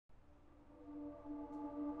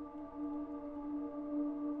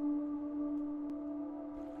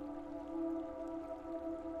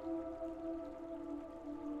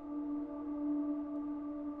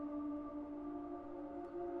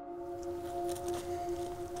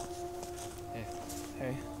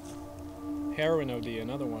Heroin OD,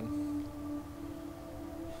 another one.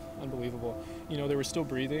 Unbelievable. You know, they were still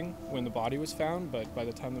breathing when the body was found, but by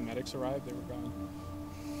the time the medics arrived, they were gone.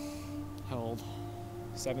 How old?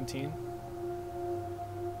 17.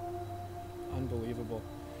 Unbelievable.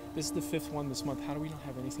 This is the 5th one this month. How do we not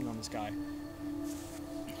have anything on this guy?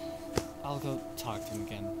 I'll go talk to him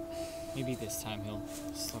again. Maybe this time he'll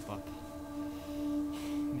slip up.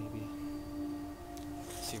 Maybe.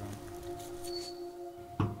 See you around.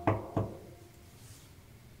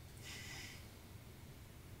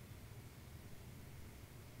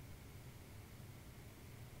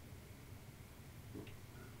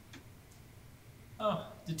 Oh,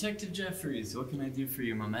 Detective Jeffries, what can I do for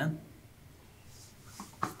you, my man?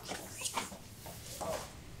 Well,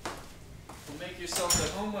 make yourself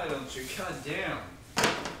at home, why don't you? God damn.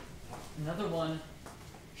 Another one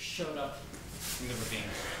showed up in the ravine.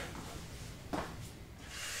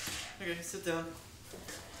 Okay, sit down.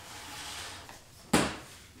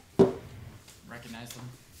 Recognize them?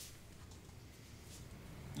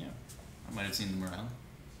 Yeah, I might have seen them around.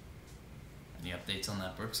 Any updates on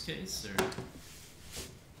that Brooks case, or?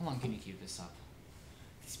 How long can you keep this up?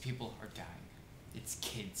 These people are dying. It's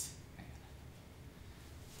kids, man.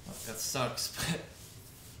 Well, that sucks, but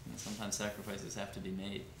sometimes sacrifices have to be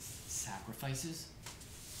made. Sacrifices?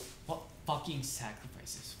 What fucking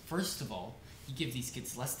sacrifices? First of all, you give these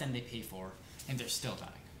kids less than they pay for, and they're still dying.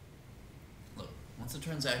 Look, once a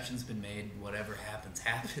transaction's been made, whatever happens,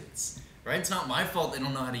 happens. Right? It's not my fault they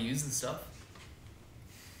don't know how to use the stuff.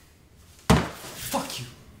 Fuck you!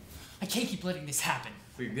 I can't keep letting this happen.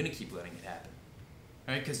 But you're gonna keep letting it happen.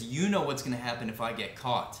 Alright? Because you know what's gonna happen if I get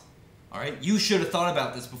caught. Alright? You should have thought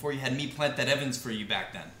about this before you had me plant that evidence for you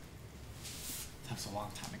back then. That was a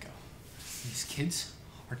long time ago. These kids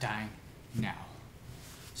are dying now.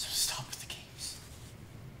 So stop with the games.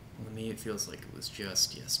 Well, to me, it feels like it was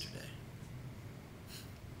just yesterday.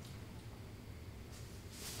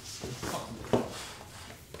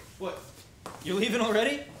 What? You're leaving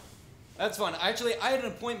already? That's fine. Actually, I had an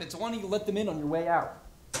appointment, so why don't you let them in on your way out?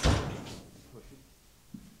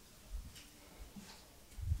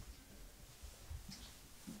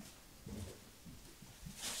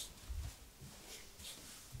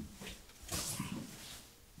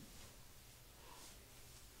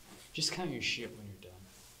 Just count your shit when you're done.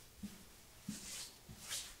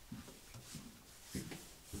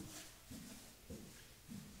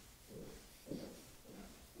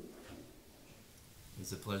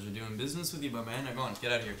 It's a pleasure doing business with you, my man. Now go on,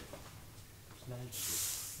 get out of here. Pleasure.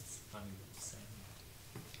 It's funny what you're saying.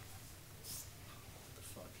 What the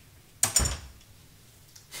fuck?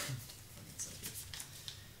 Fucking psychic.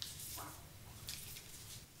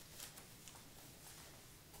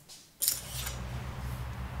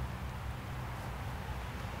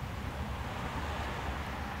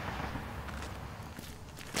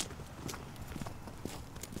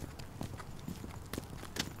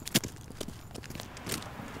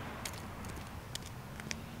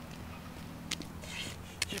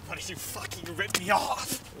 Hey, buddy, you fucking ripped me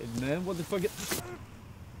off! Hey, man, what the fuck?